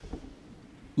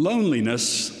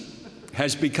Loneliness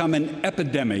has become an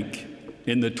epidemic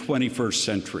in the 21st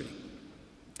century.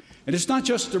 And it's not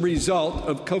just a result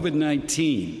of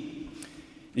COVID-19.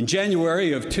 In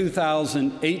January of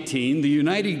 2018, the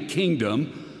United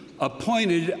Kingdom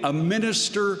appointed a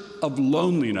minister of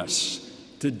loneliness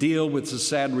to deal with the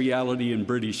sad reality in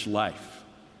British life.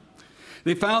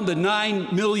 They found that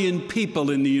 9 million people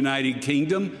in the United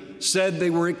Kingdom said they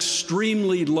were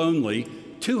extremely lonely.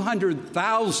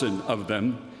 200,000 of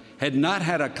them had not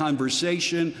had a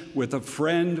conversation with a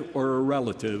friend or a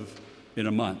relative in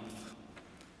a month.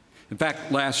 In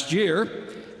fact, last year,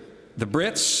 the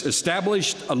Brits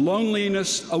established a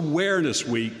Loneliness Awareness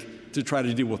Week to try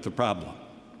to deal with the problem.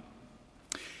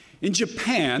 In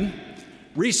Japan,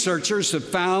 researchers have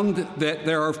found that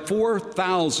there are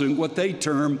 4,000 what they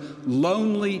term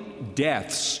lonely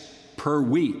deaths per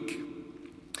week.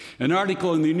 An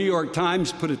article in the New York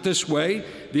Times put it this way: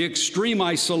 the extreme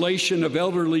isolation of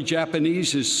elderly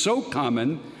Japanese is so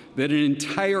common that an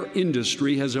entire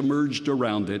industry has emerged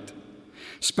around it,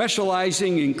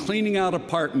 specializing in cleaning out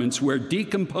apartments where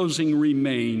decomposing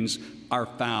remains are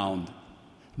found.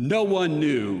 No one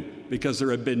knew because there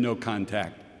had been no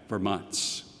contact for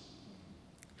months.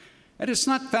 And it's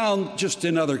not found just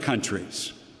in other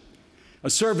countries. A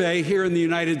survey here in the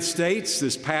United States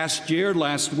this past year,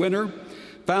 last winter,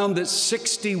 found that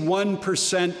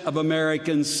 61% of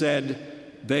Americans said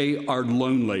they are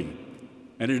lonely,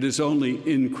 and it has only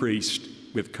increased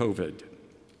with COVID.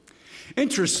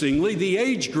 Interestingly, the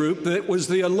age group that was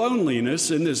the loneliest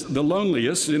in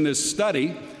this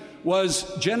study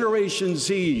was Generation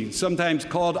Z, sometimes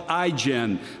called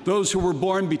iGen, those who were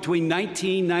born between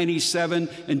 1997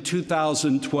 and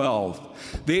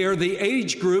 2012. They are the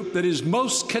age group that is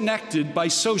most connected by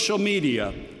social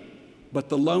media, but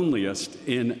the loneliest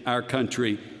in our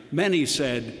country. Many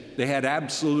said they had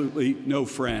absolutely no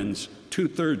friends.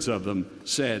 2/3 of them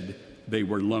said they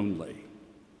were lonely.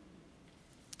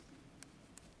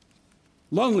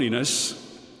 Loneliness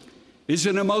is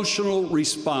an emotional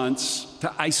response to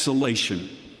isolation,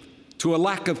 to a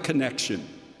lack of connection.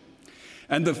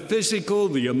 And the physical,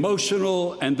 the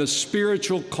emotional, and the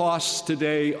spiritual costs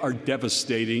today are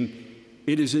devastating.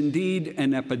 It is indeed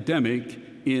an epidemic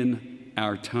in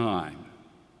our time.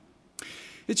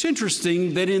 It's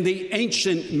interesting that in the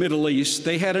ancient Middle East,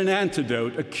 they had an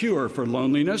antidote, a cure for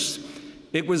loneliness.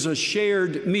 It was a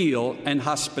shared meal and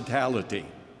hospitality.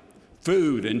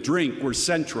 Food and drink were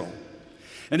central.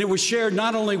 And it was shared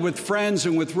not only with friends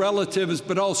and with relatives,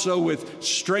 but also with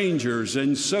strangers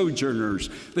and sojourners.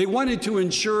 They wanted to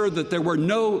ensure that there were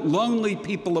no lonely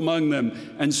people among them,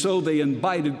 and so they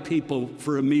invited people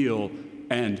for a meal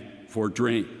and for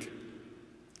drink.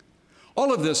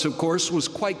 All of this, of course, was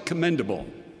quite commendable,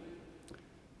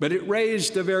 but it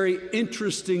raised a very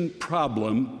interesting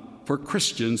problem for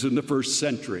Christians in the first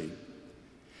century,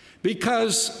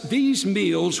 because these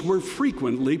meals were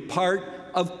frequently part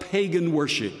of pagan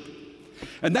worship.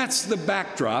 And that's the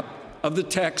backdrop of the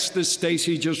text that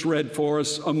Stacy just read for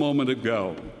us a moment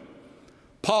ago.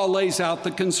 Paul lays out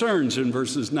the concerns in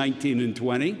verses 19 and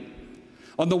 20.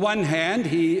 On the one hand,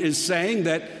 he is saying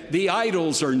that the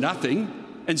idols are nothing,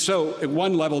 and so at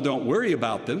one level, don't worry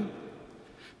about them.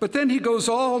 But then he goes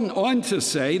on to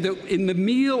say that in the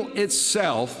meal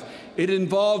itself, it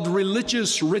involved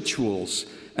religious rituals,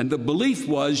 and the belief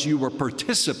was you were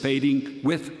participating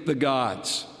with the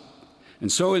gods.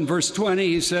 And so in verse 20,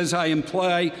 he says, I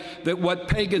imply that what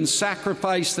pagans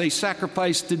sacrifice, they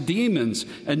sacrifice to demons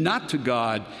and not to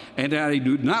God. And I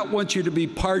do not want you to be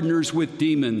partners with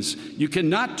demons. You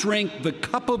cannot drink the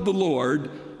cup of the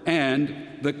Lord and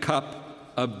the cup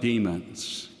of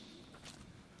demons.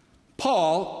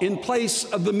 Paul, in place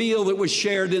of the meal that was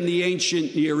shared in the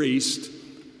ancient Near East,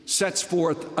 sets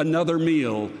forth another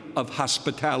meal of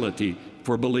hospitality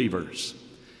for believers.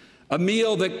 A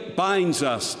meal that binds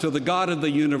us to the God of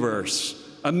the universe.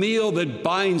 A meal that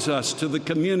binds us to the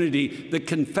community that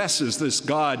confesses this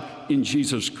God in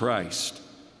Jesus Christ.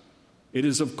 It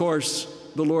is, of course,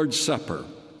 the Lord's Supper,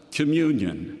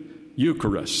 communion,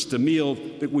 Eucharist, a meal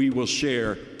that we will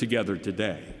share together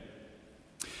today.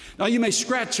 Now, you may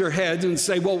scratch your head and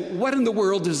say, well, what in the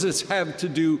world does this have to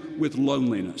do with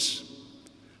loneliness?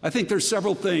 I think there's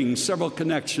several things, several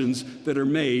connections that are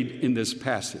made in this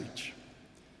passage.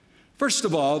 First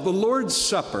of all, the Lord's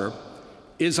Supper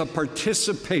is a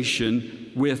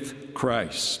participation with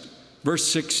Christ. Verse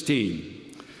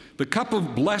 16, the cup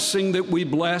of blessing that we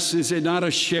bless, is it not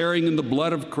a sharing in the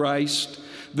blood of Christ?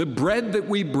 The bread that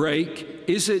we break,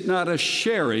 is it not a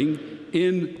sharing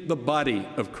in the body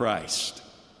of Christ?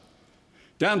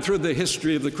 Down through the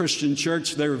history of the Christian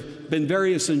church, there have been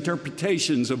various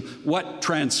interpretations of what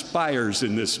transpires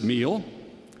in this meal.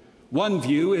 One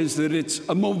view is that it's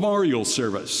a memorial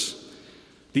service.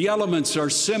 The elements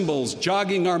are symbols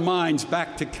jogging our minds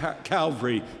back to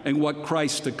Calvary and what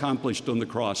Christ accomplished on the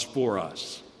cross for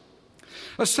us.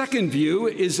 A second view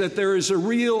is that there is a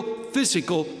real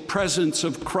physical presence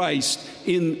of Christ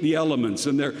in the elements,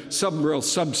 and there are several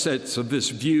subsets of this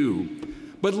view.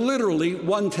 But literally,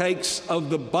 one takes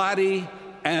of the body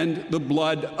and the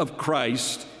blood of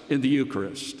Christ in the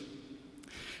Eucharist.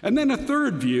 And then a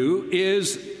third view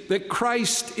is that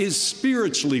Christ is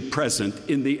spiritually present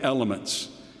in the elements.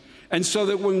 And so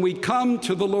that when we come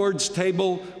to the Lord's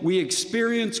table, we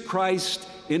experience Christ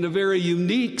in a very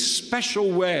unique,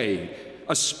 special way,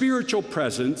 a spiritual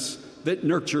presence that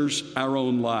nurtures our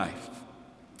own life.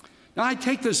 Now, I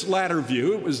take this latter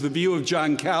view. It was the view of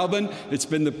John Calvin. It's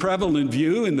been the prevalent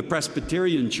view in the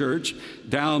Presbyterian Church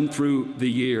down through the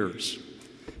years.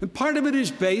 And part of it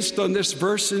is based on this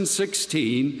verse in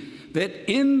 16,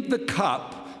 that in the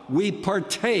cup we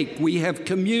partake, we have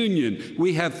communion,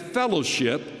 we have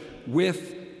fellowship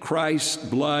with Christ's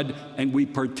blood, and we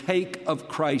partake of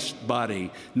Christ's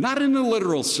body, not in a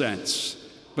literal sense,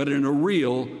 but in a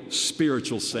real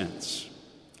spiritual sense.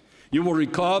 You will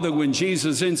recall that when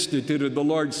Jesus instituted the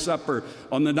Lord's Supper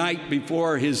on the night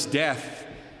before his death,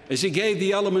 as he gave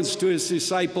the elements to his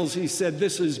disciples, he said,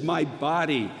 "This is my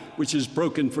body, which is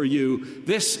broken for you.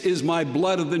 This is my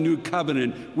blood of the new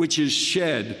covenant, which is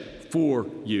shed for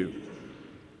you."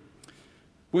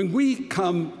 When we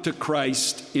come to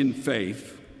Christ in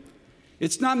faith,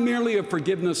 it's not merely a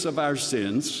forgiveness of our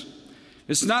sins.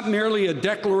 It's not merely a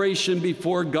declaration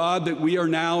before God that we are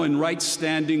now in right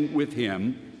standing with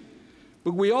him,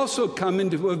 but we also come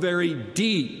into a very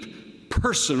deep,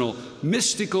 personal,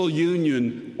 mystical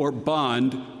union or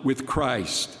bond with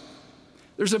Christ.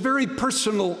 There's a very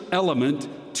personal element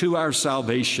to our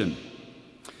salvation.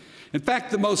 In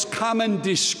fact, the most common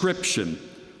description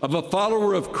of a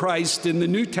follower of Christ in the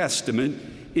New Testament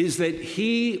is that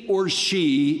he or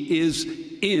she is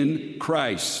in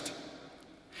Christ.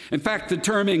 In fact, the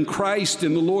term "in Christ"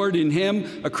 and "the Lord in him"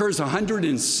 occurs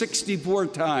 164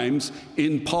 times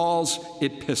in Paul's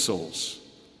epistles.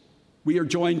 We are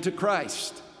joined to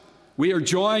Christ. We are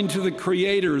joined to the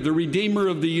Creator, the Redeemer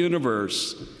of the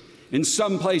universe. In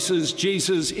some places,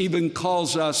 Jesus even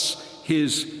calls us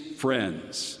his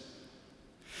friends.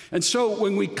 And so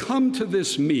when we come to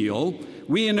this meal,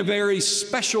 we in a very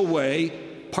special way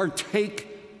partake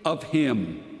of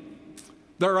him.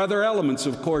 There are other elements,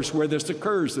 of course, where this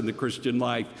occurs in the Christian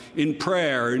life. In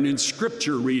prayer and in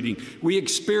scripture reading, we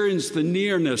experience the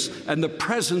nearness and the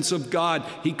presence of God.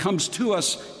 He comes to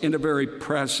us in a very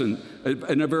personal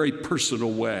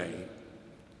way.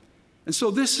 And so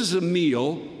this is a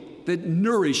meal that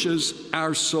nourishes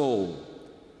our soul,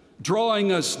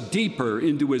 drawing us deeper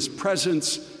into his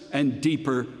presence and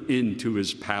deeper into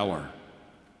his power.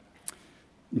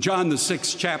 John, the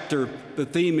 6th chapter, the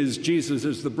theme is Jesus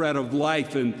is the bread of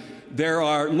life, and there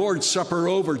are Lord's Supper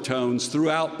overtones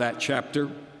throughout that chapter.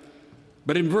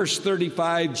 But in verse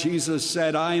 35, Jesus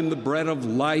said, "I am the bread of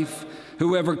life.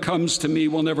 Whoever comes to me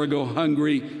will never go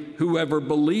hungry. Whoever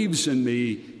believes in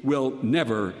me will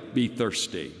never be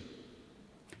thirsty."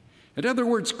 In other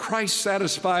words, Christ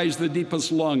satisfies the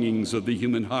deepest longings of the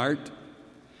human heart.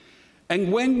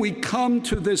 And when we come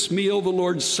to this meal, the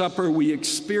Lord's Supper, we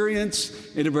experience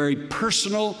in a very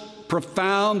personal,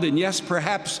 profound, and yes,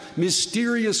 perhaps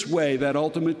mysterious way that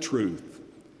ultimate truth,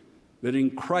 that in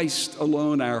Christ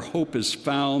alone our hope is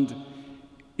found.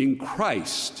 In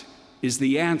Christ is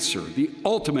the answer, the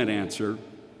ultimate answer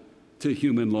to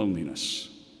human loneliness.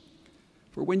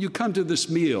 For when you come to this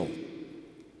meal,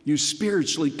 you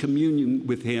spiritually commune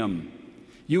with him.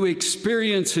 You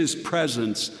experience his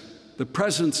presence, the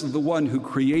presence of the one who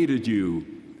created you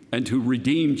and who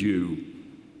redeemed you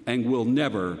and will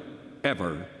never,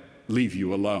 ever leave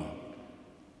you alone.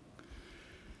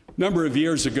 A number of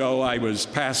years ago, I was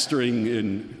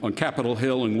pastoring on Capitol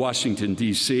Hill in Washington,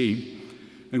 D.C.,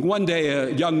 and one day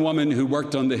a young woman who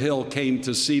worked on the Hill came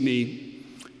to see me.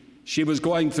 She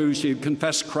had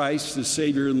confessed Christ as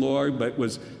Savior and Lord, but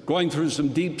was going through some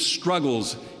deep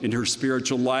struggles in her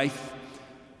spiritual life.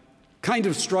 Kind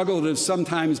of struggle that has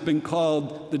sometimes been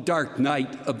called the dark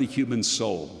night of the human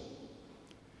soul.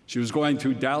 She was going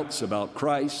through doubts about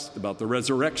Christ, about the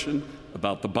resurrection,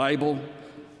 about the Bible.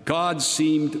 God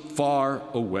seemed far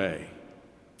away.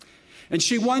 And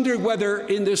she wondered whether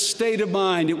in this state of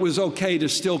mind it was okay to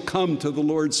still come to the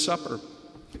Lord's Supper.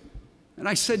 And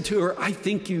I said to her, "I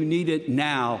think you need it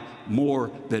now more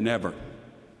than ever."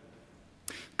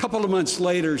 A couple of months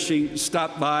later, she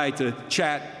stopped by to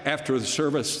chat after the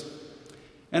service.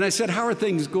 And I said, "How are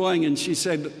things going?" And she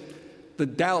said, "The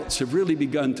doubts have really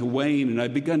begun to wane, and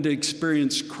I've begun to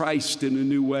experience Christ in a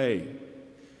new way."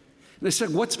 And I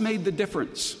said, "What's made the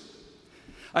difference?"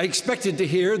 I expected to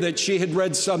hear that she had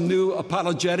read some new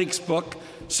apologetics book,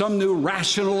 some new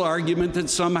rational argument that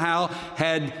somehow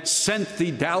had sent the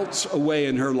doubts away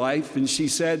in her life. And she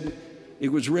said, "It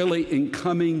was really in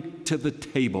coming to the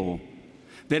table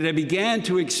that I began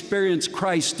to experience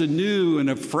Christ anew and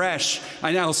afresh.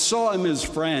 I now saw him as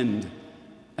friend,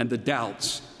 and the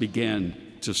doubts began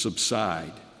to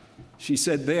subside." She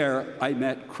said, "There I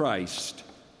met Christ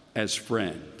as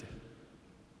friend."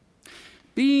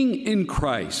 Being in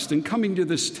Christ and coming to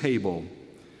this table,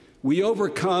 we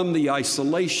overcome the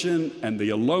isolation and the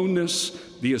aloneness,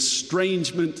 the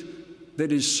estrangement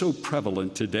that is so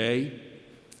prevalent today.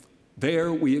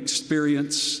 There we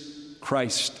experience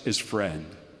Christ as friend.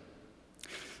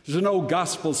 There's an old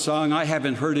gospel song, I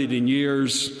haven't heard it in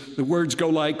years. The words go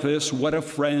like this: "What a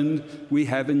friend we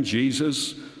have in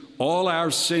Jesus, all our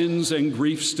sins and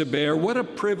griefs to bear. What a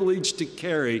privilege to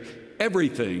carry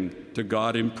everything to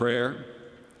God in prayer.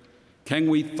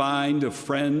 Can we find a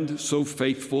friend so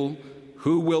faithful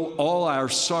who will all our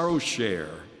sorrow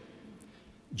share?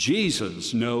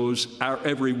 Jesus knows our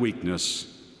every weakness.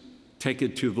 Take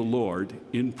it to the Lord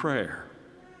in prayer."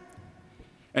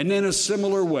 And in a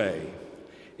similar way,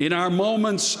 in our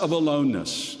moments of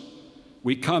aloneness,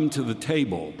 we come to the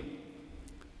table.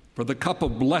 For the cup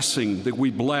of blessing that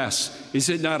we bless, is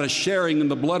it not a sharing in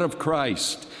the blood of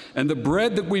Christ? And the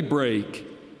bread that we break,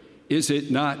 is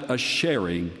it not a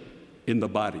sharing in the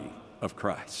body of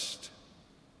Christ?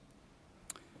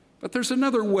 But there's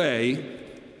another way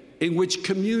in which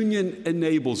communion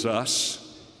enables us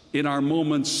in our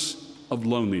moments of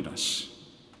loneliness.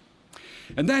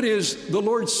 And that is, the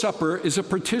Lord's Supper is a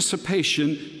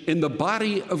participation in the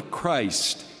body of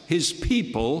Christ, his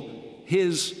people,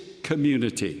 his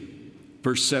community.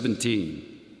 Verse 17.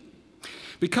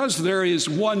 Because there is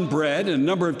one bread, and a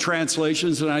number of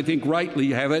translations, and I think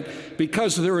rightly have it,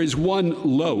 because there is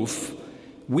one loaf,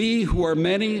 we who are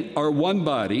many are one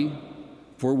body,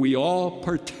 for we all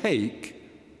partake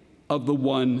of the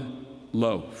one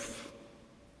loaf.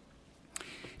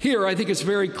 Here, I think it's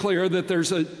very clear that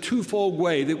there's a twofold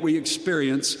way that we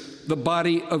experience the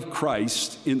body of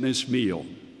Christ in this meal.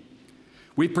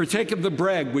 We partake of the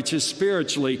bread, which is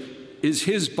spiritually is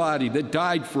his body that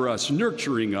died for us,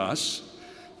 nurturing us.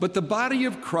 But the body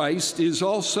of Christ is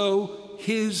also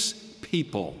his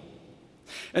people.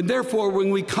 And therefore, when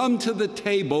we come to the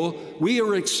table, we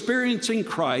are experiencing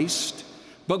Christ,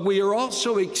 but we are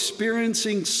also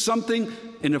experiencing something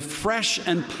in a fresh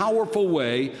and powerful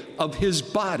way of his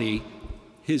body,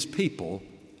 his people,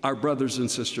 our brothers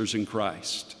and sisters in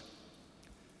Christ.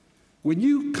 When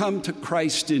you come to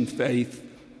Christ in faith,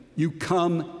 you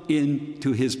come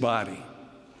into his body.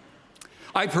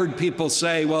 I've heard people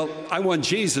say, "Well, I want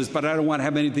Jesus, but I don't want to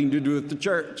have anything to do with the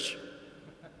church."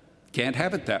 Can't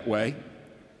have it that way.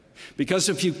 Because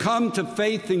if you come to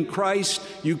faith in Christ,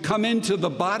 you come into the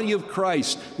body of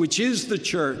Christ, which is the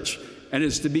church, and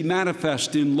is to be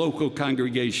manifest in local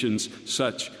congregations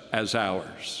such as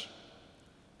ours.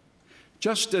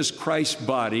 Just as Christ's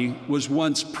body was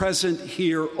once present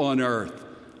here on earth,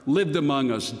 lived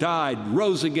among us, died,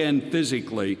 rose again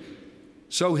physically,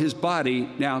 so his body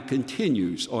now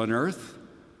continues on earth,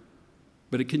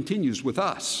 but it continues with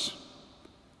us.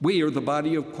 We are the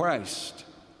body of Christ.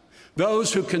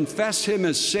 Those who confess him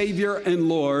as Savior and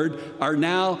Lord are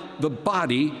now the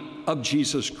body of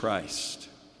Jesus Christ.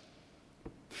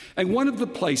 And one of the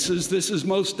places this is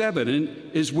most evident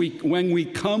is when we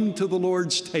come to the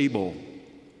Lord's table.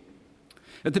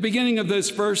 At the beginning of this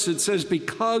verse, it says,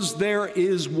 "Because there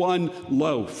is one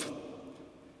loaf."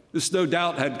 This no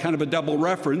doubt had kind of a double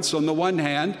reference. On the one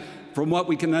hand, from what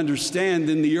we can understand,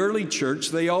 in the early church,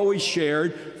 they always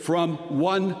shared from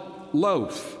one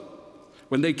loaf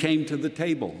when they came to the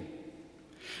table.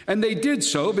 And they did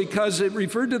so because it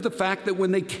referred to the fact that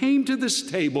when they came to this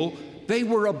table, they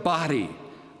were a body,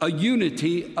 a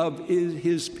unity of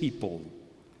his people.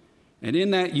 And in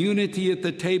that unity at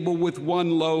the table with one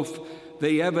loaf,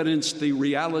 they evidenced the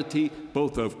reality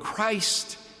both of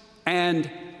Christ and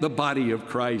the body of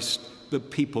Christ, the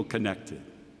people connected.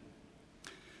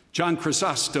 John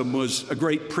Chrysostom was a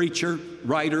great preacher,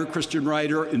 writer, Christian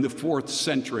writer in the 4th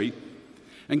century.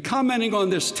 And commenting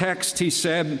on this text, he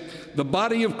said, "The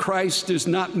body of Christ is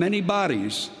not many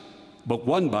bodies, but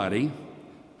one body.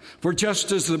 For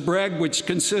just as the bread which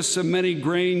consists of many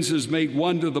grains is made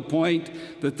one to the point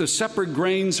that the separate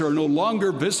grains are no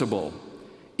longer visible,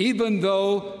 even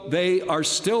though they are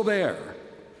still there,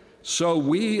 so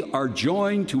we are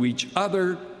joined to each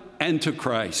other and to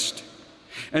Christ.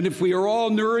 And if we are all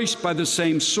nourished by the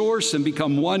same source and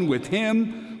become one with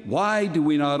him, why do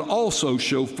we not also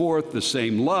show forth the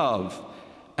same love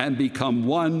and become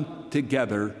one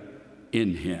together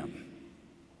in him?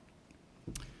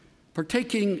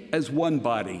 Partaking as one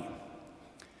body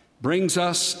brings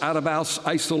us out of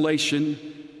isolation,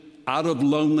 out of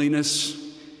loneliness,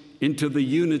 into the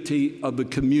unity of the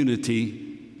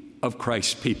community of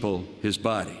Christ's people, his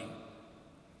body.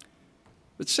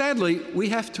 But sadly, we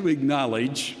have to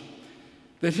acknowledge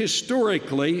that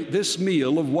historically, this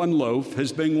meal of one loaf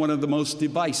has been one of the most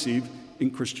divisive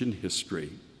in Christian history.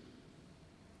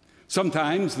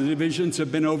 Sometimes the divisions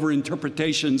have been over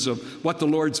interpretations of what the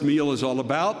Lord's meal is all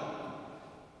about.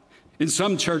 In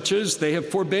some churches, they have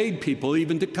forbade people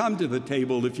even to come to the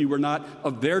table if you were not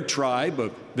of their tribe,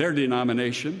 of their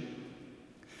denomination.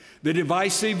 The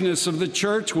divisiveness of the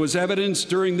church was evidenced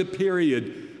during the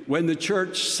period when the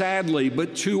church sadly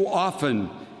but too often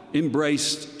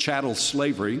embraced chattel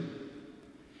slavery.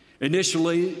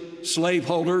 Initially,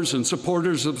 slaveholders and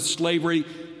supporters of slavery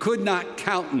could not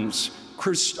countenance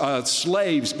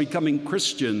slaves becoming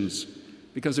Christians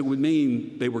because it would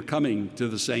mean they were coming to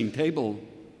the same table.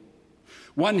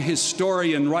 One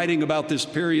historian writing about this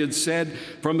period said,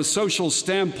 from a social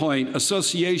standpoint,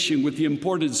 association with the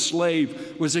imported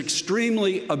slave was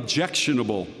extremely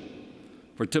objectionable.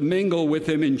 For to mingle with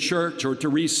him in church or to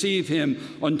receive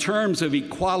him on terms of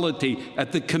equality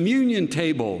at the communion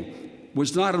table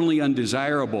was not only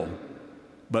undesirable,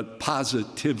 but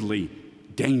positively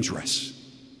dangerous.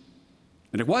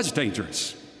 And it was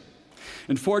dangerous.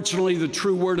 Unfortunately, the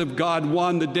true word of God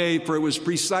won the day, for it was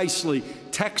precisely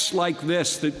texts like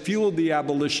this that fueled the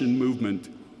abolition movement.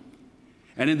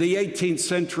 And in the 18th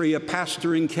century, a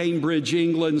pastor in Cambridge,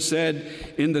 England,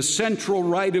 said, "In the central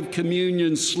rite of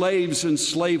communion, slaves and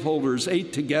slaveholders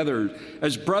ate together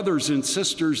as brothers and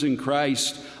sisters in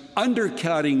Christ,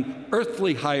 undercutting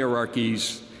earthly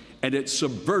hierarchies, and it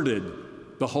subverted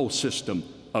the whole system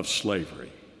of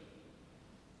slavery."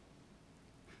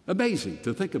 Amazing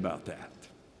to think about that.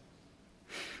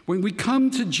 When we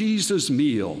come to Jesus'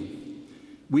 meal,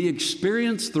 we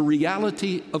experience the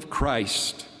reality of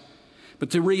Christ, but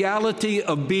the reality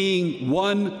of being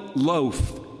one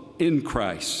loaf in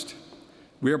Christ.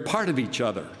 We are part of each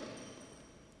other.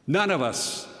 None of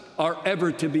us are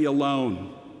ever to be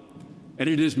alone, and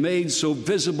it is made so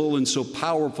visible and so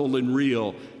powerful and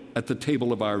real at the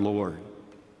table of our Lord.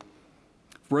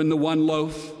 For in the one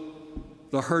loaf,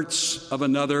 the hurts of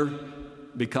another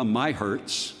become my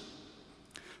hurts.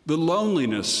 The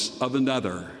loneliness of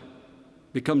another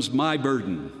becomes my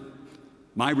burden,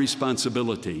 my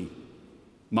responsibility,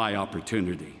 my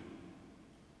opportunity.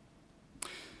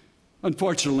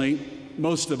 Unfortunately,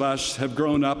 most of us have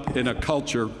grown up in a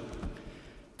culture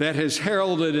that has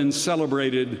heralded and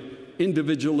celebrated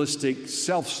individualistic,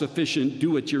 self-sufficient,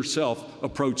 do-it-yourself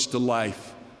approach to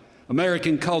life.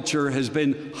 American culture has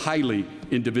been highly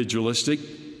individualistic.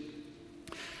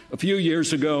 A few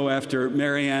years ago, after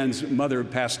Mary Ann's mother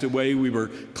passed away, we were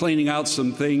cleaning out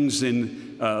some things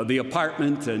in the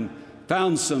apartment and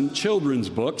found some children's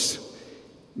books.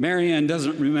 Mary Ann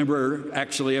doesn't remember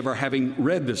actually ever having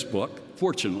read this book,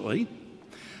 fortunately.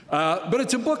 But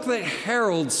it's a book that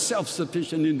heralds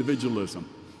self-sufficient individualism.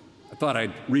 I thought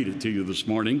I'd read it to you this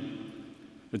morning.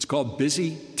 It's called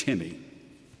Busy Timmy.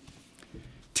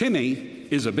 Timmy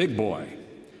is a big boy.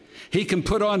 He can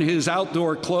put on his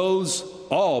outdoor clothes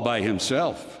all by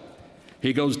himself.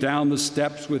 He goes down the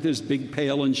steps with his big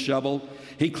pail and shovel.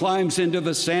 He climbs into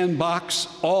the sandbox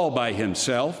all by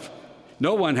himself.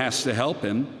 No one has to help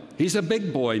him. He's a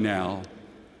big boy now.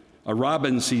 A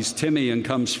robin sees Timmy and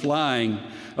comes flying.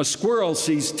 A squirrel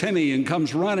sees Timmy and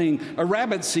comes running. A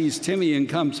rabbit sees Timmy and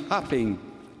comes hopping.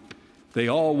 They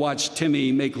all watch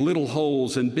Timmy make little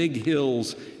holes and big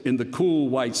hills in the cool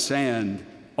white sand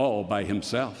all by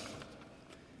himself.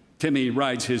 Timmy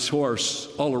rides his horse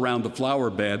all around the flower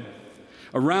bed.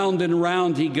 Around and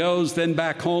around he goes, then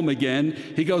back home again.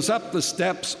 He goes up the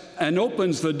steps and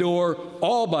opens the door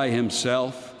all by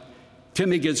himself.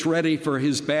 Timmy gets ready for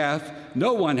his bath.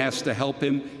 No one has to help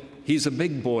him. He's a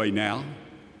big boy now.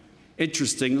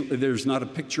 Interestingly, there's not a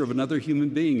picture of another human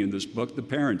being in this book. The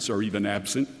parents are even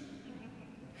absent.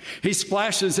 He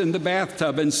splashes in the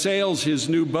bathtub and sails his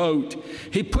new boat.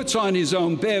 He puts on his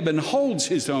own bib and holds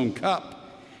his own cup.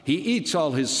 He eats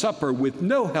all his supper with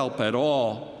no help at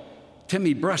all.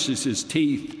 Timmy brushes his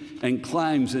teeth and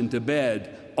climbs into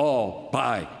bed all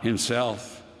by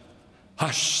himself.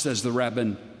 "Hush," says the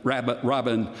robin.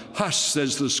 "Hush,"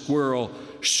 says the squirrel.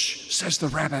 "Shh," says the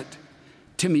rabbit.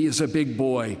 Timmy is a big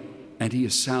boy, and he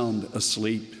is sound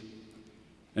asleep.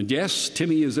 And yes,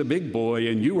 Timmy is a big boy,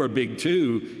 and you are big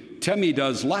too. Timmy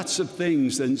does lots of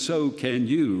things, and so can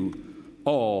you,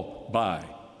 all by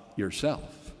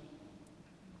yourself.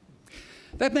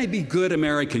 That may be good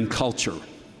American culture.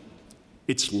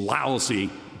 It's lousy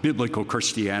biblical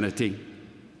Christianity.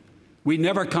 We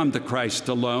never come to Christ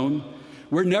alone.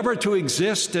 We're never to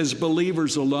exist as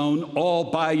believers alone, all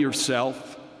by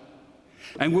yourself.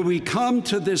 And when we come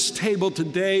to this table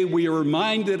today, we are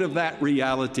reminded of that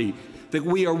reality, that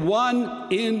we are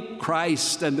one in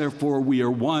Christ, and therefore we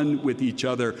are one with each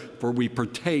other, for we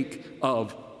partake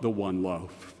of the one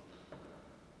loaf.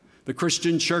 The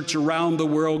Christian church around the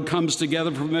world comes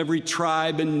together from every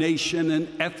tribe and nation and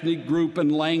ethnic group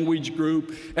and language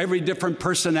group, every different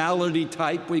personality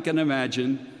type we can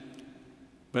imagine.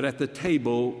 But at the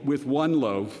table with one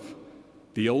loaf,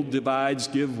 the old divides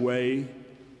give way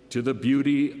to the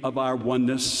beauty of our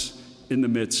oneness in the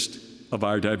midst of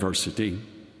our diversity.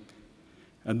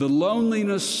 And the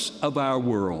loneliness of our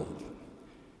world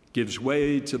gives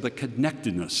way to the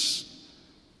connectedness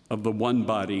of the one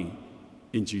body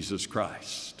in Jesus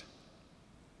Christ.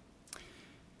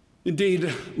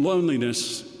 Indeed,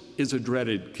 loneliness is a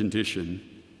dreaded condition.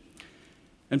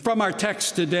 And from our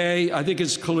text today, I think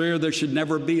it's clear there should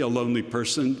never be a lonely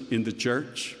person in the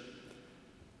church.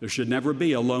 There should never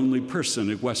be a lonely person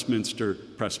at Westminster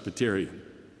Presbyterian.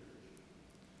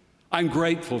 I'm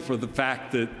grateful for the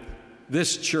fact that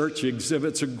this church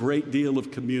exhibits a great deal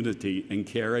of community and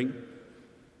caring.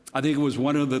 I think it was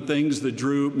one of the things that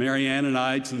drew Marianne and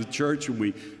I to the church when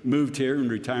we moved here in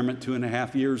retirement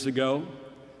 2.5 years ago.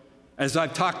 As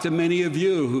I've talked to many of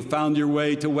you who found your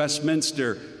way to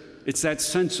Westminster, it's that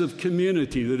sense of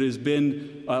community that has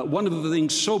been one of the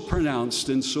things so pronounced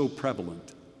and so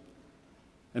prevalent.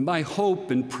 And my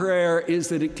hope and prayer is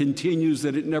that it continues,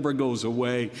 that it never goes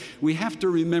away. We have to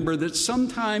remember that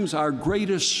sometimes our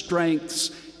greatest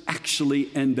strengths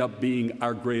actually end up being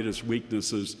our greatest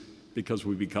weaknesses because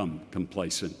we become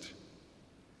complacent.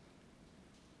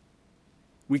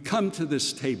 We come to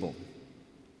this table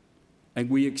and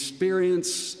we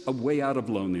experience a way out of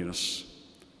loneliness,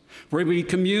 where we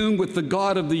commune with the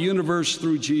God of the universe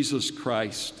through Jesus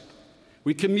Christ.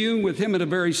 We commune with him in a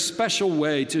very special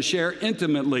way to share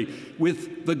intimately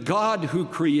with the God who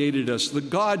created us, the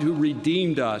God who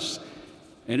redeemed us.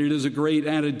 And it is a great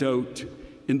antidote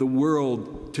in the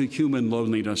world to human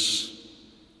loneliness.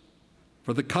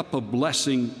 For the cup of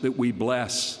blessing that we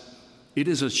bless, it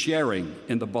is a sharing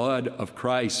in the blood of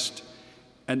Christ.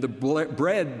 And the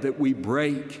bread that we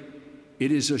break,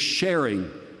 it is a sharing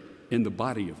in the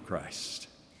body of Christ.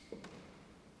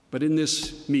 But in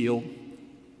this meal,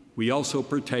 we also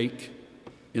partake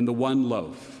in the one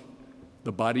loaf,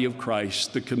 the body of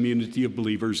Christ, the community of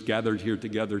believers gathered here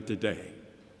together today.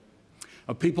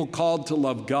 A people called to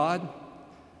love God,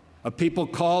 a people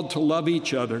called to love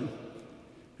each other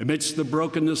amidst the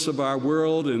brokenness of our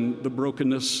world and the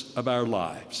brokenness of our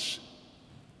lives.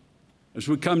 As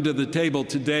we come to the table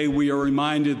today, we are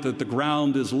reminded that the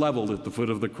ground is leveled at the foot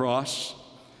of the cross.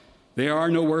 There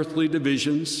are no earthly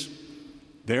divisions.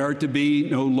 There are to be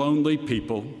no lonely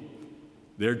people.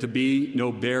 There are to be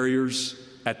no barriers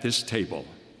at this table,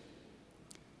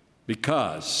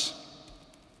 because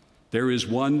there is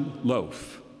one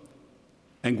loaf,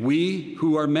 and we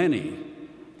who are many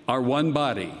are one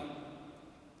body,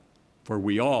 for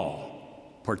we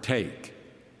all partake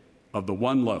of the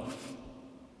one loaf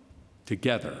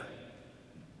together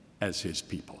as his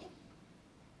people.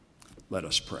 Let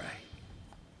us pray.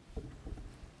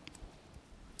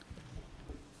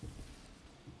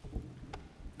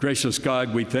 Gracious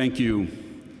God, we thank you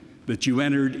that you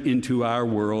entered into our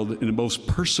world in a most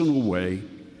personal way,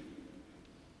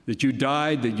 that you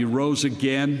died, that you rose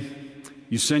again,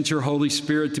 you sent your Holy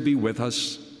Spirit to be with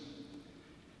us.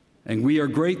 And we are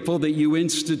grateful that you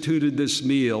instituted this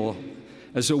meal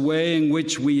as a way in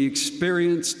which we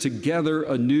experience together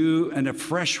a new and a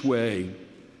fresh way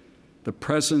the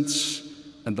presence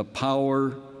and the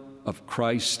power of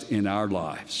Christ in our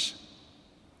lives.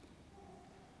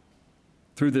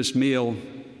 Through this meal,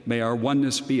 may our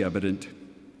oneness be evident.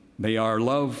 May our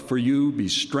love for you be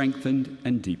strengthened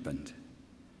and deepened.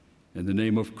 In the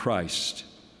name of Christ,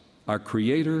 our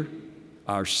Creator,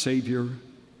 our Savior,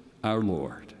 our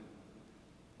Lord.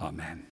 Amen.